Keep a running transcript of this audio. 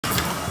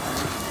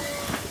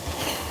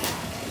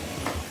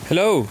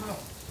Hello.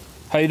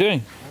 How you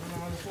doing?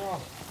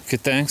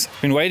 Good, thanks.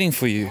 Been waiting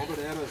for you.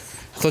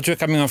 I thought you were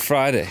coming on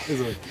Friday.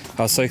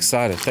 I was so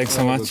excited. Thanks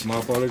so much. My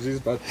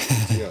apologies, but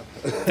yeah.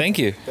 Thank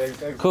you. Thanks.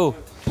 Cool.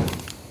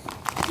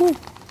 Woo.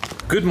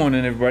 Good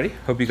morning, everybody.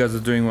 Hope you guys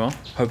are doing well.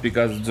 Hope you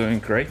guys are doing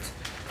great.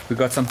 We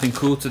got something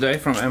cool today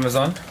from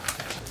Amazon.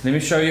 Let me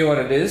show you what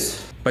it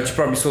is. But you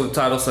probably saw the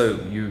title, so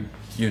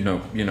you know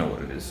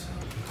what it is.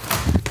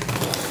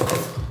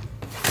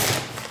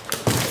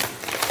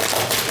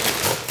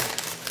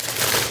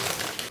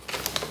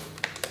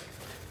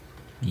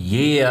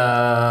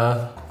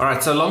 Yeah. All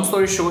right. So long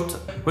story short,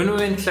 when we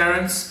were in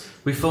Clarence,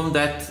 we filmed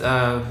that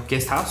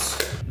guest house.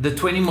 The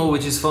 20mm,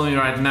 which is filming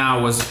right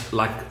now, was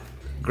like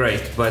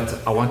great,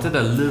 but I wanted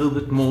a little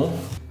bit more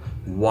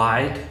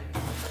wide.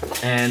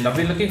 And I've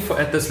been looking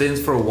at this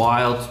lens for a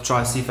while to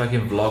try see if I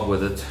can vlog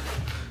with it.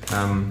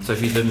 So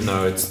if you didn't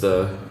know, it's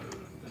the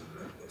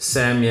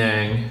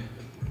Samyang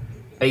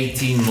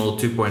 18mm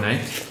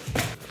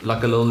 2.8,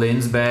 like a little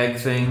lens bag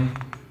thing,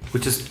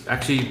 which is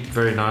actually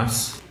very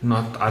nice.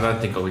 I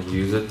don't think I would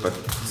use it, but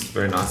it's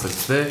very nice that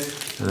it's there.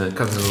 And then it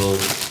comes in a little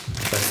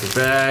plastic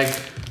bag.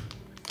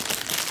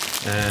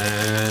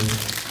 And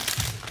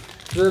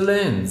the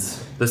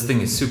lens. This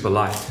thing is super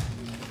light.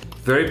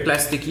 Very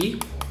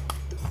plasticky.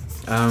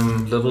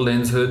 Little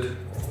lens hood.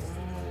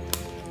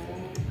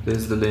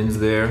 There's the lens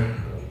there.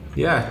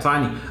 Yeah,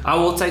 tiny. I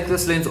will take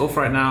this lens off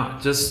right now,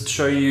 just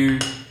show you,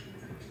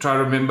 try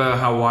to remember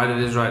how wide it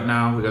is right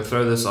now. We're gonna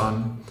throw this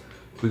on.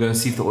 We're gonna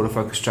see if the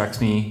autofocus tracks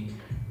me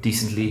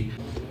decently.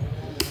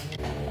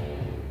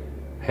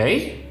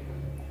 Hey,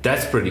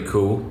 that's pretty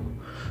cool.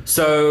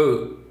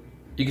 So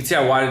you can see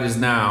how wide it is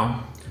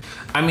now.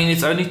 I mean,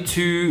 it's only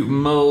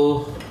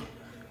 2mm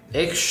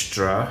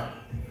extra,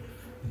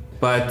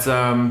 but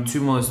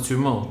 2mm is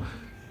 2mm.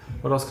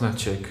 What else can I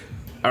check?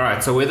 All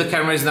right, so where the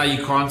camera is now,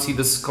 you can't see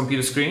this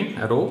computer screen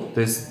at all.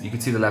 You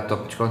can see the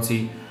laptop, but you can't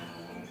see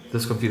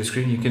this computer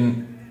screen. You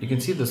can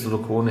see this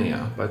little corner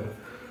here, but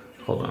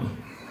hold on.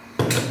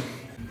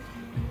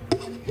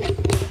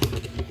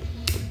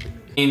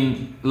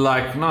 In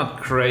like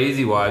not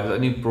crazy wide, it's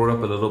only brought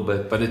up a little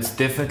bit, but it's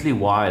definitely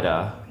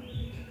wider.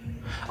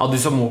 I'll do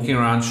some walking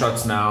around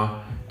shots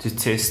now to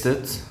test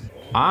it.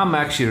 I'm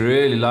actually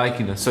really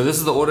liking this. So this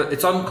is the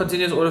it's on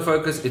continuous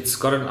autofocus. It's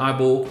got an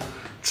eyeball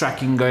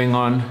tracking going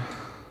on.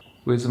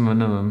 Where's the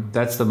minimum?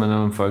 That's the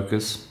minimum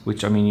focus,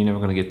 which I mean, you're never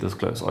gonna get this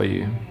close, are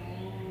you?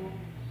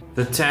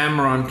 The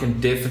Tamron can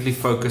definitely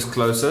focus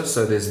closer,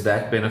 so there's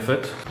that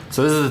benefit.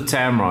 So this is the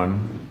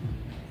Tamron.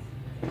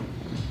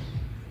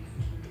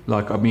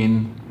 Like, I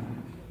mean,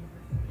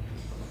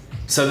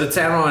 so the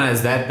Tamron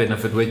has that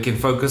benefit where it can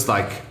focus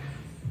like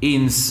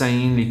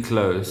insanely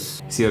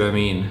close. See what I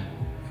mean?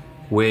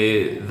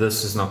 Where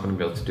this is not gonna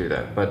be able to do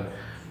that, but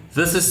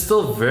this is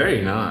still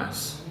very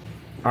nice.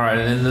 All right,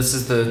 and then this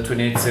is the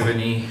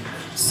 2870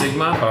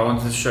 Sigma, but I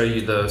wanted to show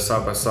you the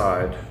side by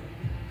side.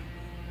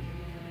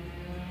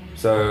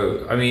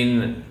 So, I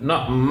mean,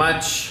 not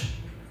much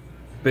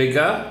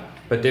bigger,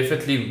 but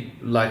definitely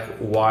like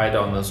wide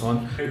on this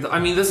one. I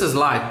mean, this is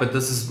light, but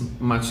this is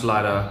much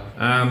lighter.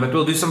 But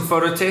we'll do some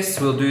photo tests.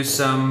 We'll do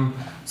some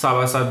side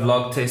by side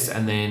vlog tests,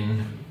 and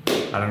then,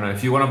 I don't know,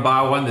 if you want to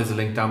buy one, there's a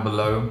link down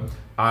below.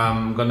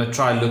 I'm gonna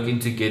try look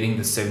into getting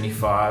the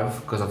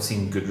 75 because I've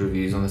seen good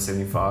reviews on the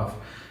 75.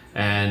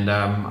 And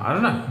I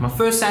don't know, my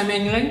first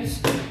Samyang lens.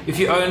 If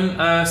you own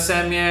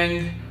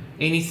Samyang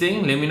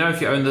anything, let me know if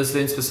you own this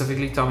lens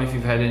specifically. Tell me if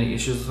you've had any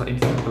issues or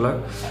anything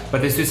below.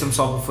 But let's do some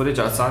sample footage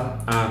outside.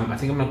 I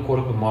think I'm gonna call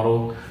up a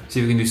model,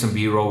 see if we can do some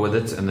B-roll with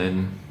it, and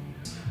then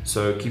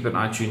so keep an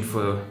eye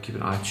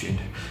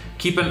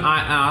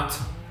out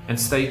and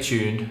stay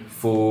tuned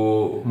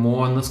for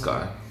more on this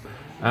guy.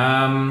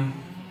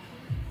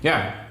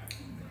 Yeah,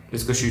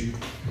 let's go shoot.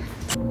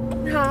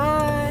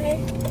 Hi.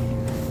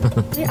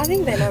 I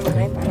think they know my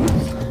name by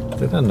now.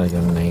 They don't know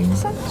your name.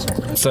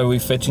 Sancha. So we're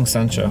fetching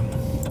Sancha.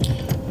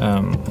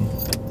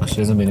 She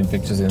hasn't been in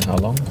pictures in how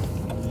long?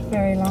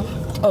 Very long.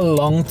 A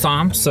long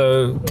time,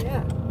 so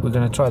Yeah. we're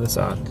gonna try this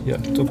out. Yeah,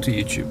 talk to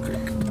YouTube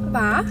quick.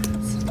 But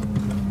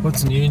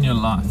What's new in your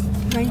life?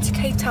 going to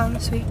Cape Town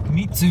this week.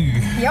 Me too.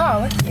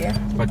 Yeah, with you.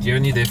 But you're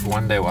only there for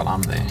one day while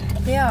I'm there.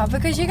 Yeah,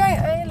 because you're going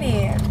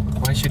early.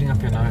 Why are you shooting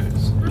up your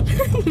nose?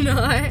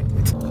 No.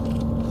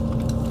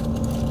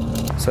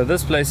 So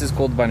this place is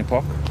called Bunny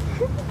Park.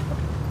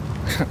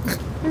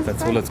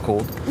 That's all it's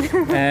called.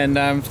 And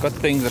it's got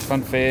things at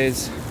fun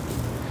fairs.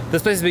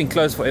 This place has been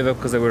closed forever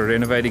because they were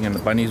renovating and the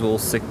bunnies were all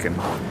sick and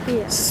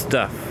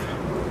stuff.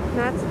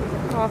 Now it's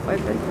half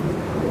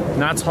open.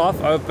 Now it's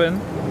half open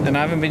and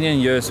I haven't been here in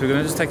years, so we're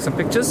gonna just take some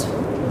pictures,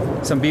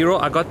 some B-roll.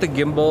 I got the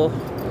gimbal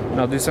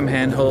and I'll do some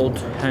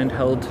handheld,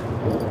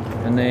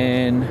 and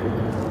then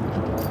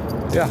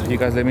yeah, you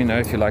guys let me know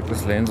if you like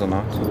this lens or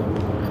not.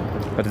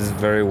 But it's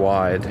very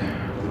wide.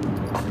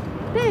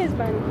 There's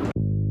Bunny.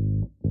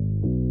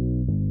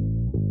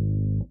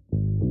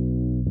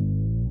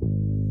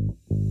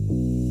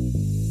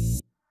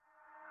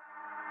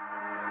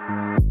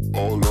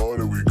 Oh Lord,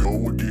 here we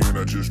go again.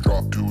 I just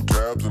dropped 2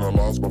 tabs and I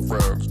lost my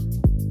friends.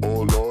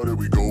 Oh Lord, here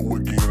we go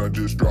again. I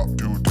just dropped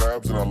 2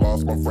 tabs and I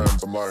lost my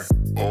friends. I'm like,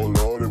 oh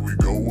Lord, here we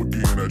go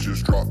again. I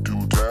just dropped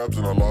 2 tabs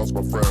and I lost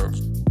my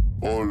friends.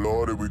 Oh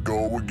Lord, here we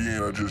go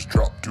again. I just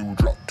dropped 2,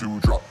 drop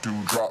 2, drop 2,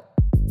 drop.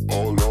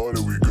 Oh Lord,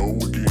 here we go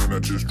again. I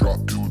just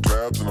dropped 2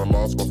 tabs and I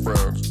lost my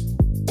friends.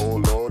 Oh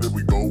Lord, here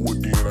we go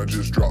again. I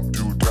just dropped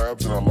 2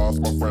 tabs and I lost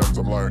my friends.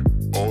 I'm like,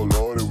 oh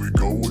Lord, here we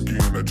go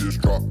again. I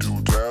just dropped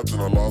 2 tabs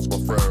and I lost my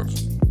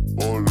friends.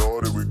 Oh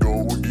Lord, here we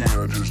go again.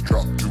 I just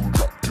dropped 2,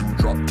 drop 2,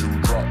 drop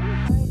 2, drop.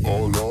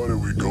 Oh Lord, here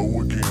we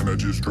go again. I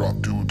just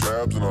dropped 2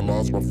 tabs and I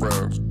lost my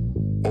friends.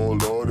 Oh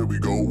Lord, here we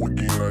go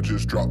again. I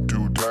just dropped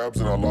 2 tabs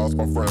and I lost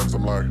my friends.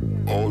 I'm like,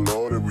 oh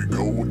Lord, here we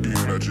go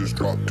again. I just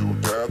dropped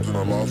 2 tabs and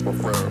I lost my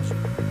friends.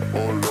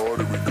 Oh Lord,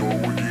 here we go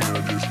again.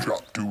 I just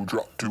dropped 2,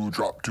 drop 2,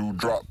 drop 2,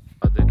 drop.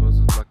 But it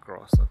wasn't like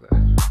grass like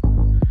that.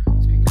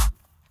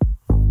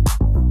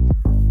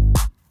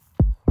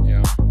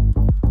 Yeah.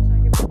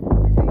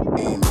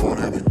 Oh Lord,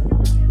 here we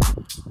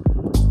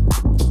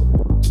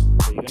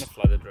So you're gonna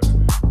fly the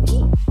drone.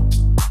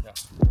 Yeah.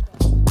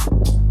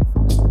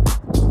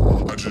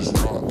 I just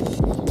dropped.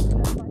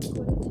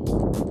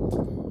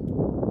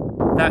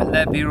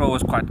 That B-roll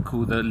was quite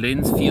cool. The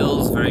lens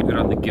feels very good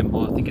on the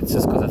gimbal. I think it's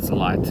just because it's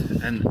light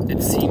and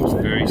it seems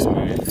very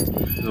smooth.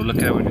 So look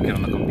at it when you get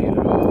on the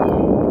computer.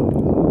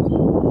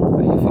 How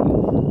you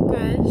feeling?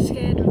 Good,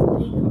 scared of the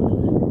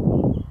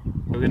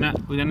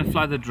peacock. We're gonna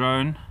fly the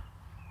drone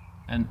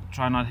and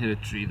try not hit a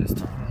tree this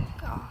time.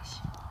 Gosh.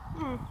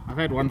 I've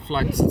had one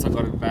flight since I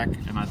got it back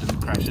and I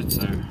didn't crash it,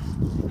 so I'm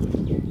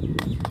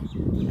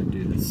gonna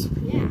do this.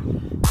 Yeah.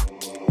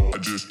 I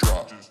just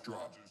dropped.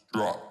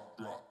 Drop, drop,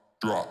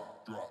 drop,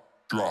 drop,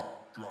 drop,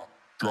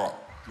 drop,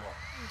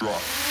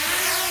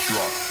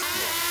 drop,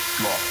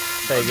 drop.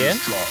 Say again?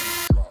 Drop.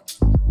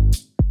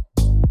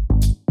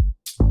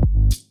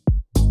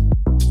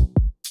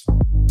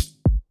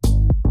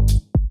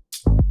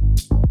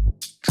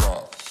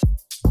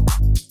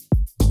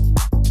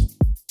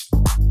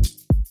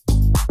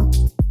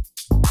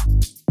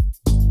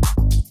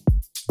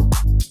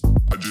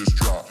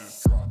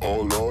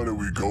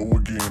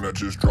 I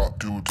just dropped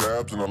 2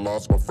 tabs and I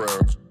lost my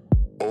friends.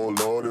 Oh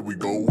Lord, here we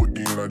go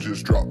again. I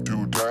just dropped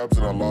 2 tabs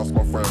and I lost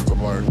my friends.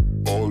 I'm like,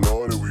 oh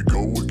Lord, here we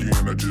go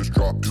again. I just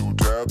dropped 2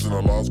 tabs and I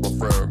lost my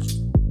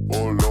friends.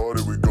 Oh Lord,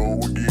 here we go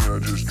again. I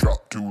just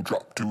dropped 2,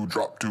 drop 2,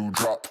 drop 2,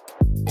 drop.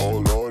 Oh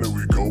Lord, here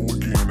we go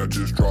again. I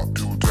just dropped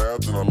 2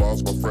 tabs and I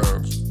lost my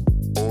friends.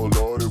 Oh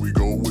Lord, here we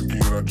go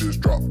again. I just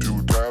dropped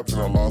 2 tabs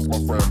and I lost my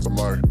friends. I'm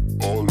like,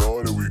 oh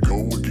Lord, here we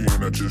go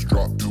again. I just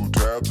dropped 2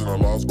 tabs and I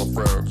lost my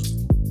friends.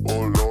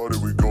 Oh Lord,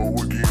 here we go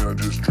again. I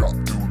just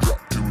dropped 2,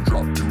 drop 2,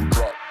 drop 2,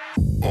 drop.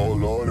 Oh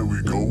Lord, here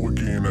we go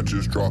again. I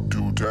just dropped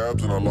 2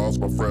 tabs and I lost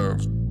my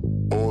friends.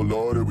 Oh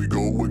Lord, here we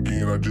go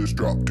again. I just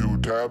dropped 2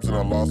 tabs and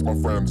I lost my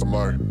friends. I'm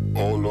like,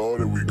 oh Lord,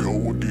 here we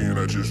go again.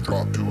 I just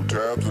dropped 2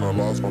 tabs and I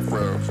lost my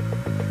friends.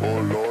 Oh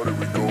Lord, here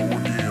we go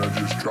again. I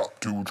just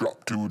dropped 2,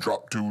 drop 2,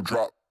 drop 2,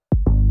 drop.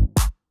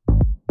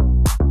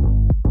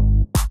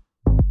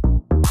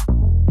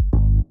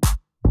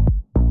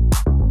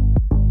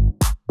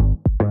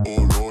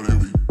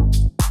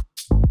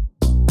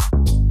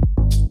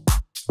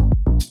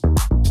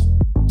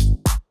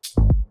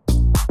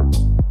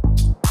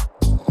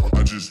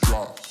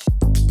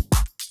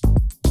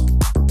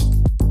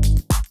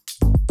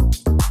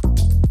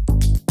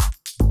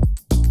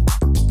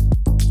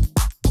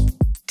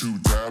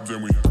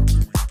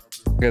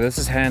 Okay, this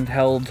is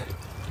handheld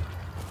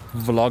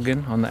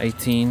vlogging on the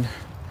 18.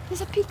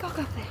 There's a peacock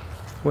up there.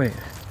 Where?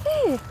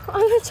 There,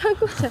 on the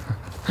jungle gym.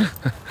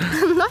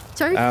 I'm not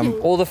joking.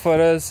 All the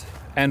photos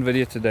and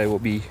video today will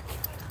be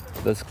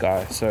this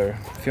guy. So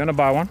if you want to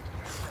buy one,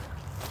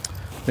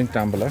 link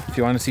down below. If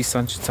you want to see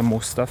some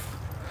more stuff,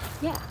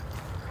 yeah,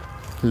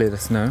 let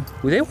us know.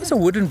 Well, there was a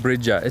wooden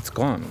bridge. It's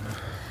gone.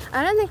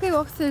 I don't think we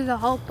walked through the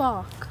whole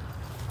park.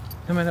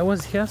 I mean, it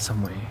was here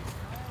somewhere.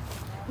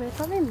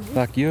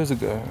 Like years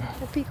ago.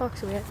 The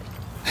peacock's weird.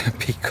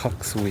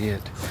 Peacock's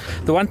weird.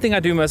 The one thing I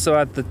do miss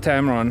about the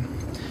Tamron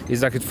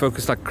is I could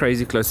focus like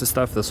crazy close to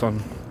stuff. This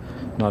one,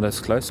 not as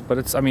close, but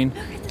it's, I mean, Look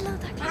at the little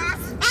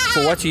ducklings.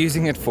 for what you're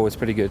using it for, it's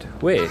pretty good.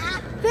 Where? There,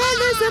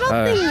 those little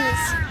things.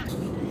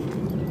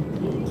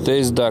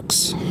 There's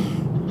ducks.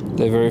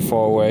 They're very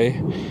far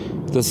away.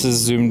 This is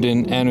zoomed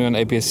in and we're on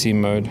APS-C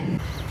mode.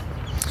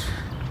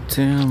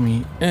 Tell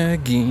me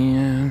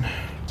again.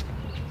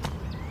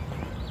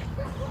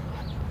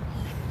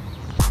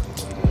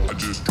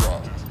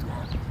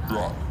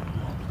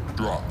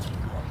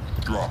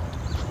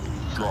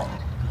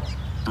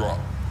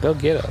 They'll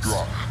get us.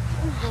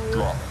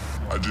 Drop.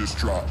 I just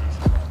dropped.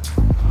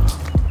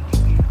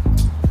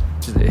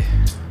 There.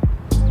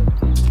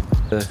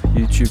 The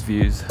YouTube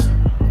views.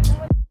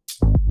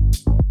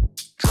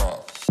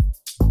 Drop.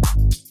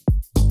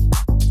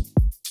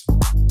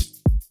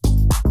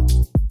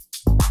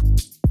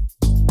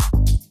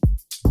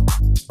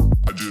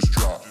 I just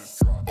dropped.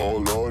 Oh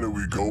Lord, here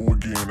we go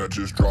again. I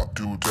just dropped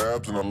 2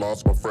 tabs and I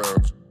lost my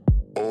friends.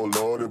 Oh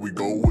Lord, here we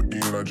go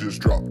again. I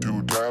just dropped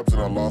 2 tabs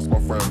and I lost my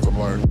friends. I'm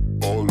like,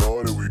 oh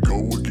Lord, here we go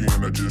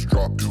again. I just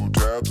dropped 2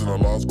 tabs and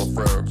lost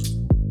my friends.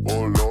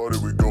 Oh Lord,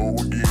 here we go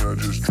again. I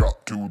just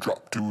dropped two,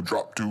 drop two,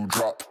 drop two,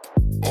 drop.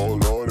 Oh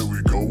Lord, here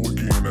we go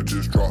again. I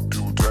just dropped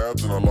 2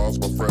 tabs and I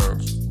lost my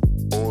friends.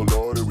 Oh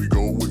Lord, here we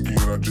go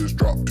again. I just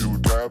dropped 2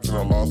 tabs and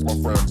I lost my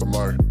friends. I'm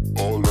like,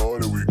 oh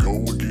Lord, here we go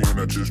again.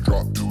 I just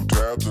dropped 2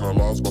 tabs and I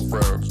lost my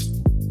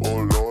friends.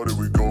 Oh Lord, here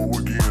we go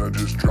again. I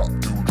just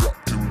dropped 2,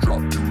 drop 2,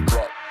 drop 2,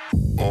 drop.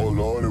 Oh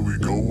Lord, here we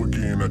go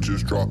again. I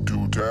just dropped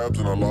 2 tabs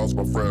and I lost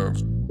my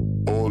friends.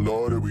 Oh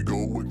Lord, here we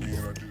go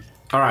again.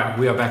 All right,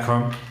 we are back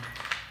home.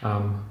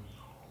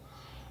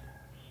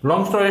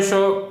 Long story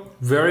short,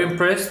 very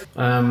impressed.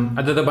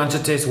 I did a bunch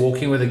of tests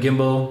walking with a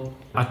gimbal.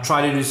 I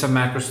tried to do some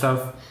macro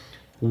stuff,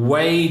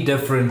 way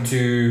different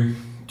to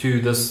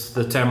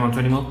the Tamron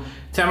 20mm.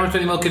 Tamron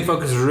 20mm can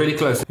focus really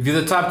close. If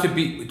you're the type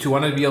to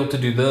want to be able to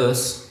do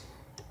this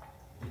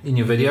in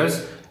your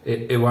videos,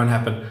 it won't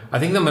happen. I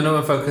think the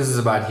minimum focus is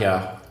about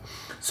here.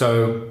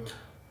 So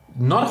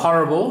not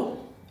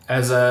horrible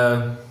as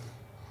a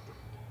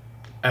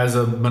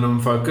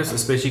minimum focus,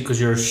 especially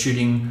because you're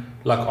shooting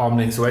like arm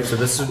length away. So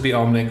this would be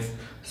arm length.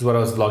 This is what I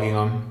was vlogging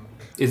on.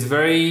 It's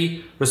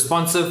very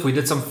responsive. We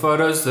did some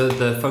photos.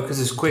 The focus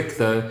is quick.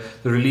 The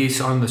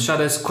release on the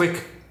shutter is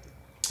quick.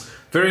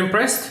 Very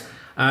impressed.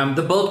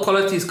 The build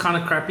quality is kind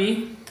of crappy.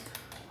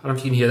 I don't know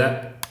if you can hear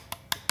that.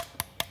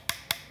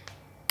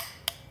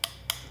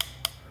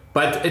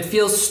 But it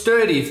feels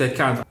sturdy, if that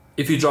counts.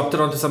 If you dropped it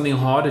onto something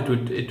hard, it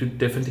would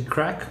definitely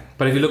crack.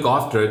 But if you look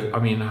after it, I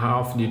mean,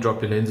 how often do you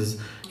drop your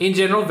lenses? In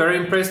general, very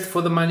impressed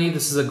for the money.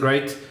 This is a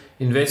great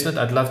investment.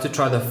 I'd love to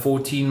try the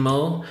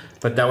 14mm,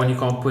 but that one you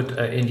can't put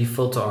an ND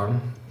filter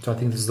on. So I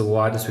think this is the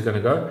widest we're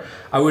gonna go.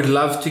 I would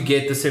love to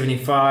get the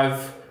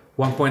 75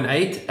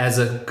 1.8 as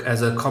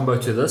a combo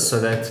to this, so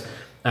that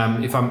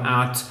if I'm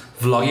out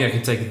vlogging, I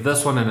can take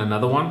this one and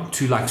another one,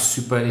 2 like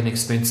super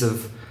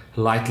inexpensive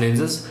light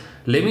lenses.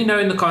 Let me know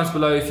in the comments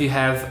below if you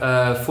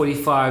have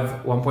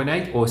 45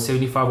 1.8 or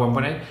 75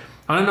 1.8.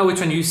 I don't know which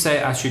one you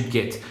say I should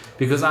get,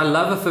 because I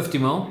love a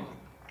 50mm.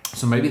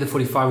 So maybe the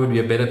 45 would be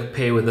a better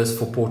pair with this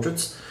for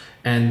portraits,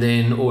 and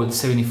then or the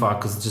 75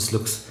 because it just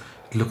looks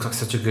like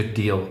such a good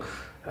deal.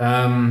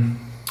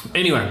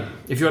 Anyway,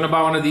 if you want to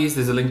buy one of these,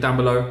 there's a link down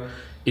below.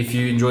 If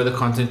you enjoy the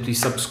content, please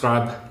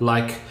subscribe,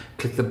 like,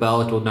 click the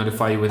bell. It will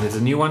notify you when there's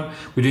a new one.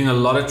 We're doing a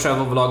lot of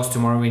travel vlogs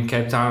tomorrow. We're in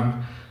Cape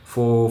Town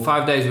for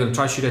 5 days. We're going to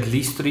try to shoot at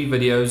least 3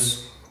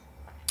 videos.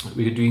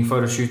 We're doing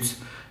photo shoots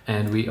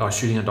and we are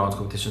shooting a dance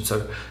competition.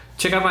 So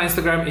check out my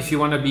Instagram if you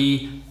want to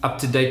be up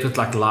to date with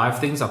like live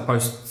things. I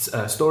post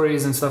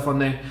stories and stuff on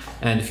there.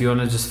 And if you want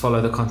to just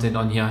follow the content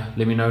on here,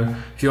 let me know.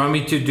 If you want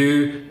me to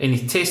do any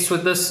tests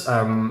with this,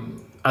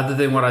 other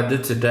than what I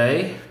did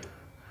today,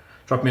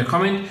 drop me a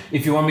comment.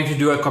 If you want me to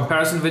do a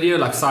comparison video,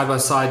 like side by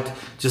side,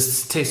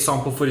 just test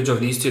sample footage of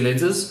these 2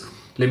 lenses,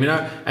 let me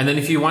know. And then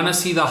if you want to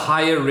see the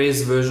higher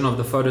res version of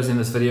the photos in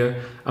this video,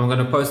 I'm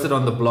going to post it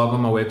on the blog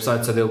on my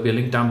website. So there'll be a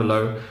link down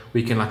below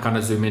where you can like kind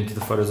of zoom into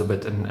the photos a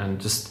bit and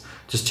just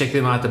check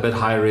them out a bit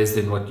higher res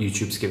than what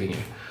YouTube's giving you.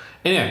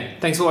 Anyway,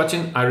 thanks for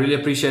watching. I really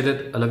appreciate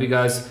it. I love you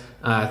guys.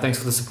 Thanks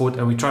for the support,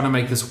 and we're trying to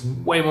make this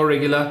way more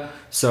regular,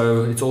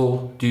 so it's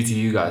all due to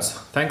you guys.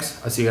 Thanks.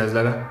 I'll see you guys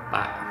later.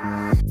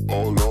 Bye.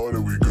 Oh Lord,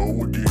 here we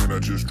go again. I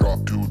just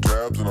dropped 2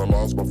 tabs and I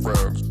lost my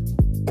friends.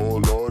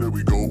 Oh Lord, here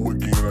we go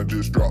again. I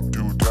just dropped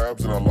 2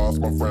 tabs and I lost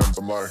my friends.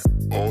 I'm like,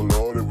 oh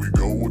Lord, here we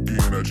go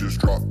again. I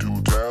just dropped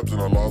 2 tabs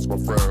and I lost my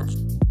friends.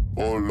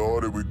 Oh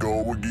Lord, here we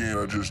go again.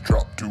 I just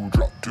dropped 2,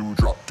 drop 2,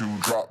 drop 2,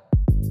 drop.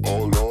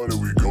 Oh Lord,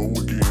 here we go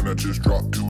again. I just dropped 2.